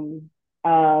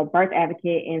birth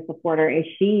advocate and supporter, and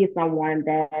she is someone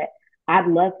that I'd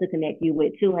love to connect you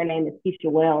with too. Her name is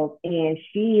Keisha Wells, and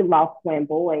she lost twin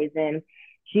boys, and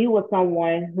she was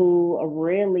someone who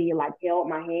really like held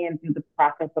my hand through the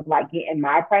process of like getting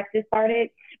my practice started.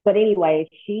 But anyway,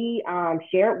 she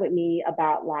shared with me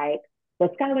about like the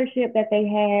scholarship that they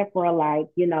had for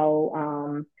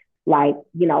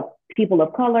people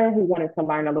of color who wanted to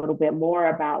learn a little bit more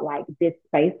about like this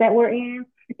space that we're in.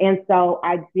 And so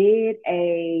I did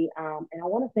and I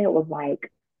want to say it was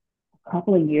like a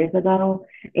couple of years ago,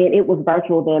 and it was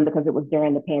virtual then because it was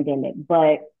during the pandemic,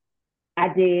 but I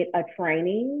did a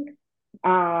training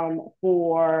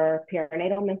for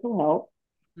perinatal mental health.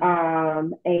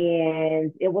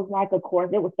 And it was like a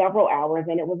course, it was several hours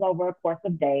and it was over a course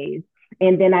of days.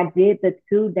 And then I did the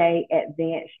 2-day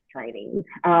advanced training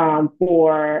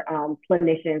for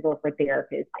clinicians or for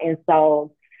therapists. And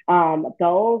so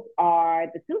those are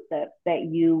the 2 steps that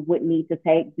you would need to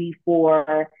take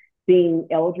before being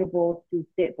eligible to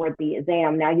sit for the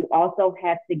exam. Now, you also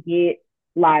have to get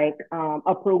like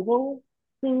approval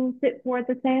to sit for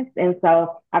the test. And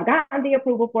so I've gotten the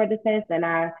approval for the test, and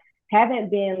I haven't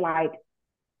been like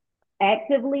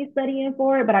actively studying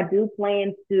for it, but I do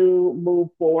plan to move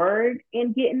forward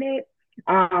in getting it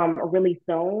really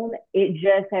soon. It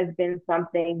just has been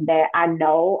something that I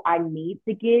know I need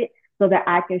to get so that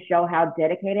I can show how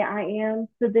dedicated I am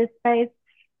to this space,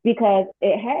 because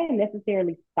it hadn't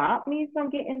necessarily stopped me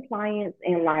from getting clients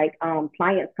and like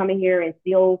clients coming here and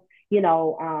still, being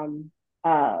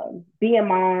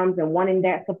moms and wanting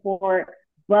that support.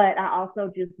 But I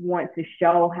also just want to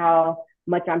show how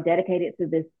much I'm dedicated to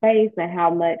this space and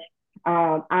how much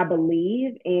I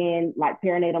believe in like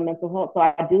perinatal mental health. So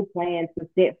I do plan to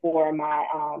sit for my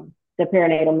the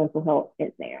perinatal mental health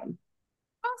exam.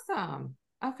 Awesome.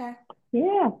 Okay.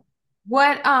 Yeah.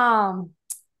 What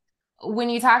when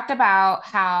you talked about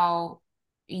how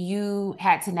you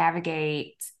had to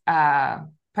navigate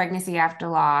pregnancy after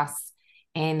loss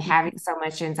and having so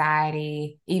much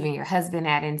anxiety, even your husband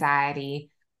had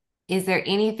anxiety, is there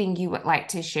anything you would like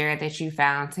to share that you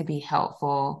found to be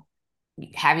helpful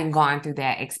having gone through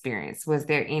that experience? Was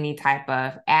there any type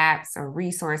of apps or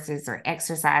resources or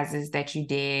exercises that you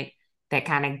did that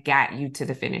kind of got you to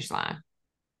the finish line?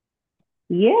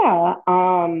 Yeah.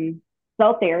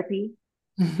 So therapy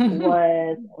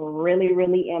was really,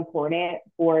 really important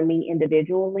for me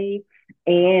individually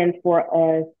and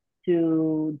for us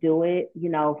to do it,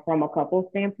 from a couple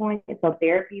standpoint. So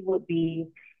therapy would be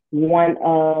one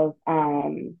of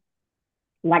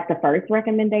like the first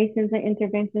recommendations and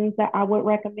interventions that I would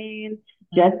recommend,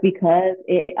 just because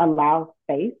it allows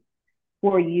space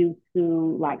for you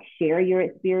to like share your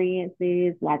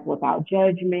experiences like without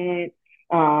judgment,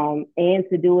 and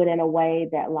to do it in a way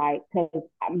that like, because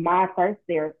my first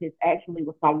therapist actually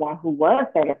was someone who was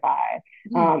certified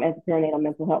as a perinatal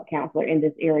mental health counselor in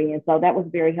this area. And so that was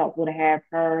very helpful to have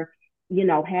her,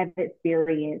 have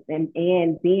experience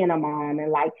and being a mom,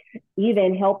 and like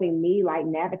even helping me like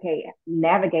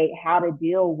navigate how to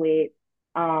deal with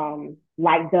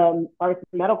like the first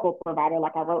medical provider,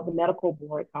 like I wrote the medical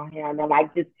boards on him and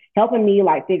like just helping me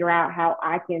like figure out how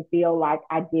I can feel like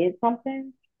I did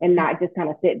something and not just kind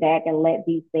of sit back and let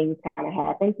these things kind of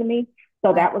happen to me.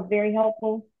 So that was very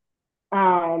helpful.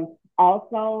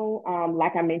 Also,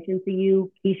 like I mentioned to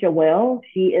you, Keisha Wells,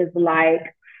 she is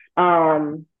like,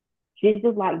 she's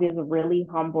just like this really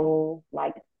humble,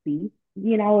 like beast,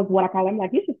 you know, is what I call her. I'm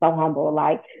like, you're just so humble,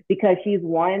 like, because she's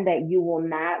one that you will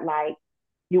not like,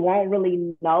 you won't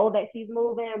really know that she's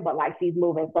moving, but like she's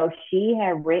moving. So she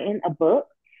had written a book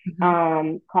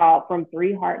called From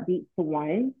Three Heartbeats to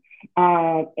One.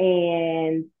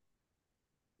 And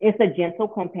it's a gentle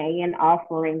companion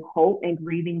offering hope in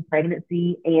grieving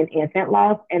pregnancy and infant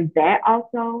loss. And that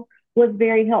also was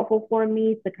very helpful for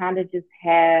me to kind of just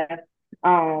have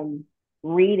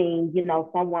reading, you know,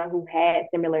 someone who had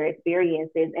similar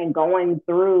experiences and going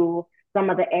through some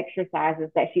of the exercises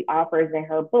that she offers in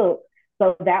her book.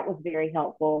 So that was very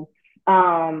helpful.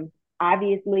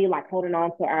 Obviously, like holding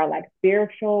on to our like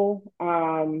spiritual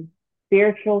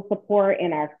support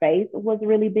in our faith was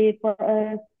really big for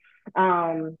us.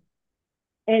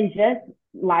 And just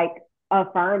like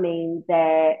affirming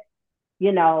that,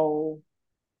 you know,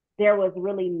 there was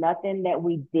really nothing that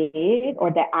we did or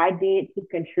that I did to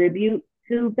contribute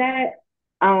to that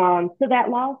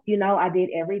loss. You know, I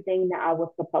did everything that I was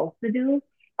supposed to do.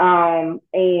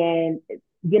 And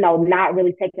you know, not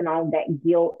really taking on that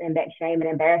guilt and that shame and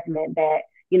embarrassment that,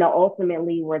 you know,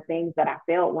 ultimately were things that I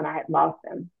felt when I had lost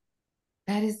them.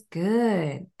 That is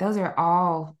good. Those are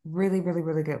all really, really,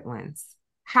 really good ones.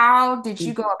 How did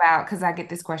you go about, because I get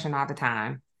this question all the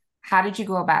time, how did you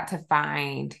go about to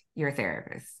find your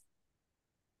therapist?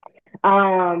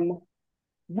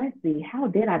 Let's see, how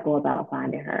did I go about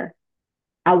finding her?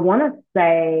 I want to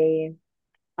say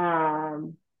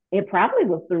it probably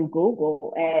was through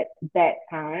Google at that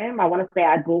time. I want to say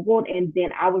I Googled and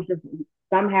then I was just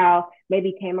somehow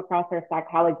maybe came across her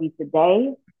Psychology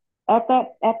Today at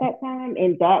that time.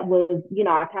 And that was, you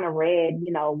know, I kind of read,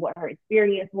 you know, what her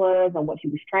experience was and what she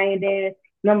was trained in.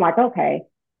 And I'm like, okay,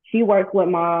 she works with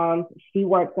moms, she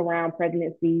works around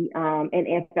pregnancy and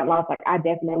infant loss. Like I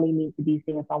definitely need to be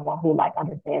seeing someone who like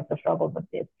understands the struggles of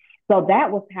this. So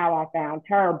that was how I found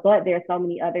her. But there's so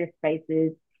many other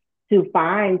spaces to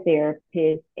find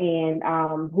therapists and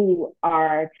who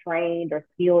are trained or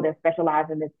skilled and specialized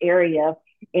in this area.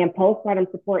 And Postpartum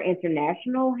Support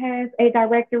International has a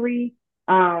directory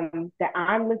that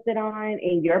I'm listed on,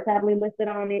 and you're probably listed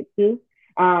on it too.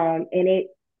 And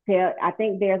I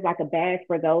think there's like a badge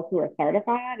for those who are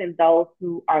certified and those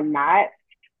who are not.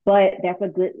 But that's a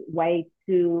good way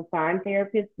to find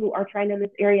therapists who are trained in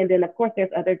this area. And then, of course,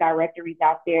 there's other directories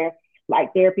out there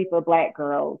like Therapy for Black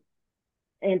Girls.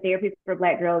 And Therapy for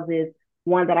Black Girls is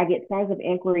one that I get tons of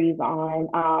inquiries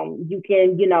on. You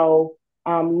can, you know,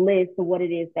 list what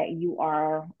it is that you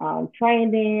are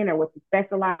trained in or what you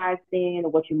specialize in or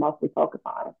what you mostly focus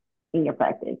on in your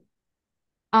practice.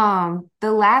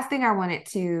 The last thing I wanted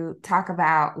to talk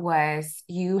about was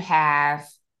you have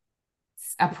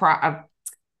a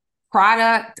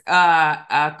product,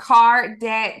 a card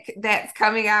deck that's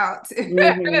coming out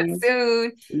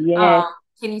soon. Yes.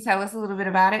 Can you tell us a little bit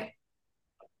about it?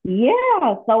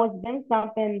 Yeah, so it's been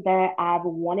something that I've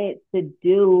wanted to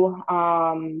do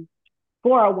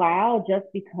for a while just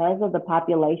because of the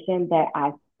population that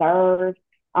I serve.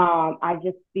 I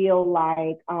just feel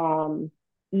like,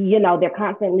 you know, they're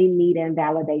constantly needing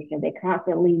validation. They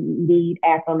constantly need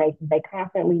affirmation. They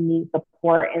constantly need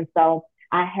support. And so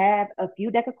I have a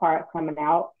few deck of cards coming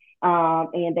out,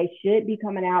 and they should be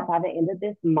coming out by the end of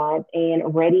this month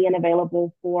and ready and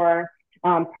available for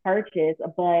purchase.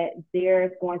 But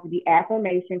there's going to be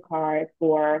affirmation cards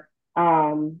for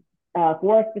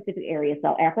a specific area.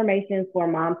 So affirmations for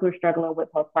moms who are struggling with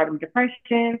postpartum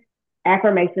depression,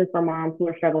 affirmations for moms who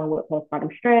are struggling with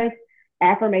postpartum stress,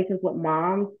 affirmations with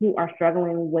moms who are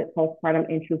struggling with postpartum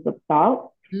intrusive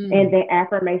thoughts, and then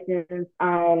affirmations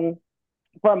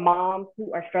for moms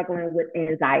who are struggling with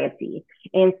anxiety.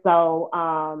 And so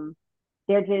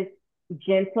they're just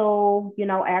gentle, you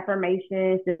know,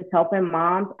 affirmations, just helping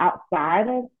moms outside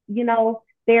of, you know,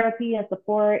 therapy and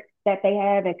support that they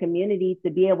have and community to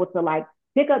be able to like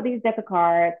pick up these deck of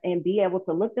cards and be able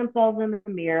to look themselves in the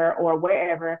mirror or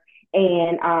wherever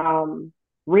and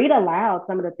read aloud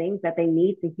some of the things that they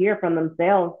need to hear from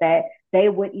themselves that they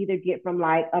would either get from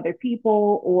like other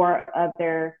people or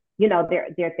other, you know, their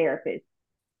therapists.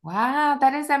 Wow,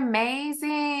 that is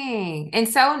amazing and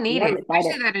so needed,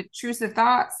 especially that intrusive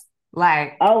thoughts.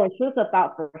 Like, oh, intrusive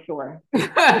thoughts for sure.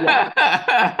 Yeah.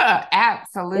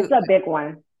 Absolutely. It's a big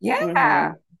one.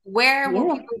 Yeah. Where will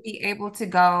Yeah. people be able to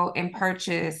go and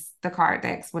purchase the card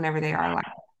decks whenever they are live?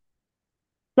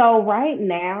 So right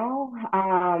now,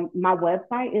 my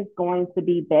website is going to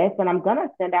be best, and I'm gonna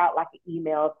send out like an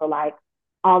email to like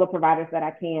all the providers that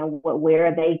I can,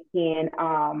 where they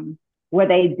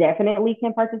definitely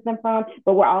can purchase them from.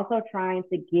 But we're also trying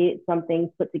to get some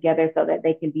things put together so that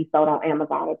they can be sold on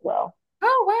Amazon as well.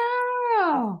 Oh,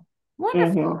 wow. Mm-hmm.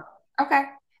 Wonderful. Okay.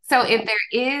 So if there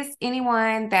is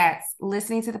anyone that's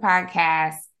listening to the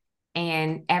podcast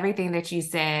and everything that you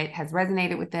said has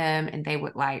resonated with them and they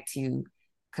would like to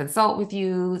consult with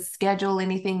you, schedule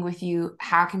anything with you,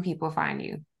 how can people find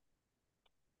you?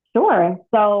 Sure.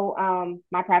 So,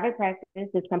 my private practice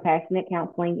is Compassionate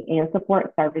Counseling and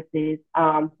Support Services.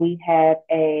 We have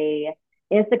a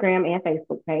Instagram and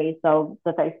Facebook page. So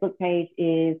the Facebook page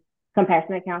is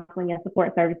Compassionate Counseling and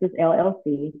Support Services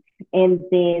LLC, and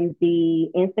then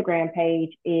the Instagram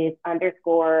page is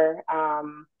underscore.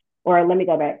 Or let me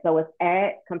go back. So it's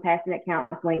at Compassionate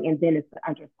Counseling, and then it's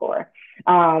underscore.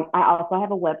 I also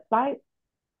have a website,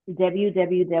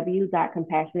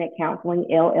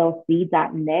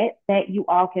 www.compassionatecounselingllc.net, that you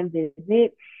all can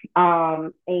visit.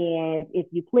 And if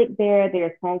you click there,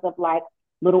 there's tons of like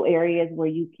little areas where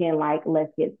you can like,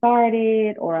 let's get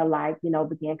started, or like,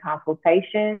 begin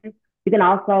consultations. You can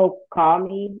also call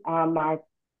me. My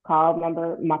phone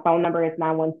number is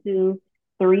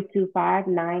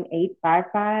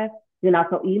 912-325-9855. You can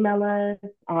also email us,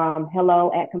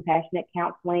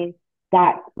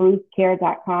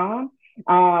 hello@compassionatecounseling.sprucecare.com.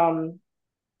 And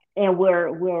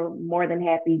we're more than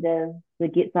happy to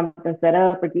get something set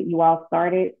up or get you all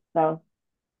started. So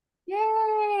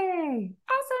Yay!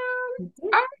 Awesome.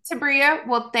 All right, Tabria.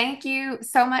 Well, thank you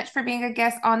so much for being a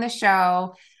guest on the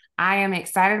show. I am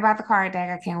excited about the card deck.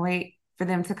 I can't wait for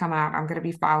them to come out. I'm going to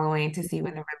be following to see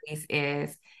when the release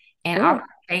is. And I'll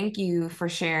thank you for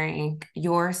sharing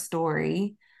your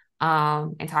story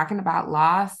and talking about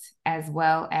loss, as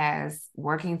well as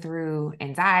working through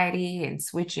anxiety and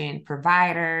switching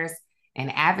providers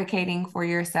and advocating for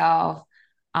yourself.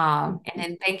 And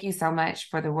then thank you so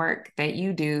much for the work that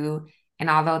you do.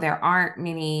 And although there aren't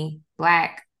many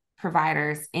Black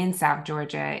providers in South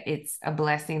Georgia, it's a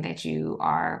blessing that you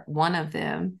are one of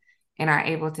them and are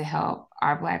able to help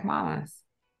our Black mamas.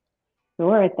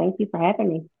 Sure. Thank you for having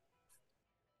me.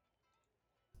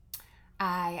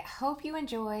 I hope you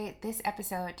enjoyed this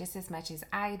episode just as much as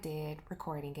I did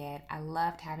recording it. I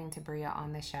loved having Tabria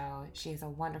on the show. She's a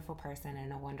wonderful person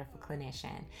and a wonderful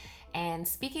clinician. And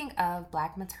speaking of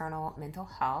Black maternal mental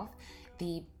health,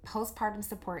 the Postpartum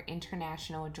Support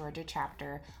International Georgia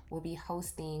chapter will be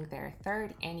hosting their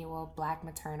 3rd annual Black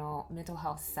Maternal Mental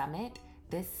Health Summit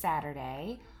this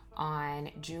Saturday on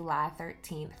July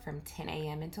 13th from 10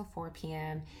 a.m. until 4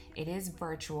 p.m. It is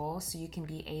virtual, so you can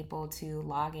be able to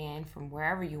log in from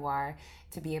wherever you are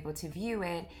to be able to view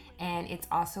it, and it's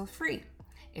also free.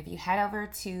 If you head over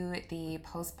to the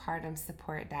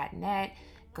postpartumsupport.net,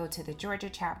 go to the Georgia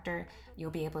chapter,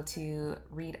 you'll be able to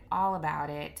read all about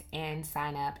it and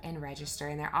sign up and register.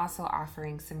 And they're also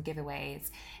offering some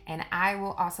giveaways. And I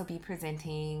will also be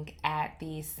presenting at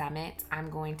the summit. I'm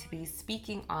going to be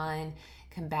speaking on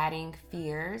combating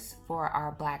fears for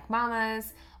our Black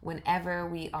mamas. Whenever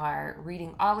we are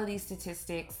reading all of these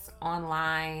statistics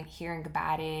online, hearing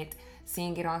about it,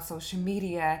 seeing it on social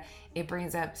media, it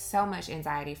brings up so much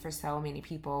anxiety for so many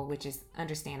people, which is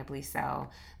understandably so.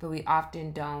 But we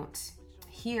often don't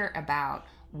hear about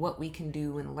what we can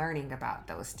do when learning about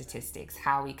those statistics,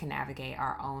 how we can navigate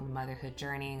our own motherhood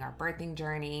journey, our birthing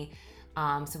journey,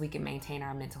 so we can maintain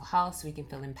our mental health, so we can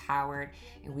feel empowered,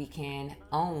 and we can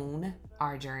own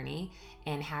our journey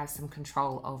and have some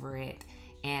control over it.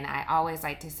 And I always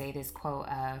like to say this quote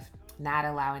of not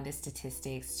allowing the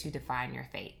statistics to define your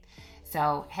fate.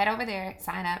 So head over there,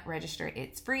 sign up, register,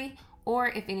 it's free. Or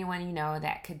if anyone you know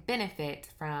that could benefit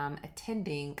from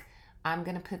attending, I'm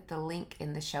going to put the link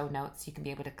in the show notes. You can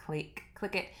be able to click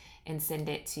it and send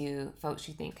it to folks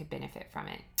you think could benefit from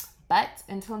it. But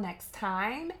until next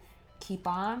time, keep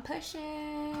on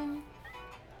pushing.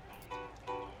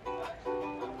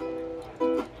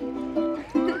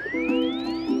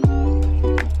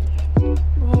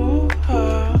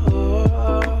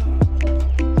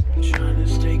 Trying to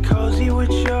stay cozy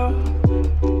with you.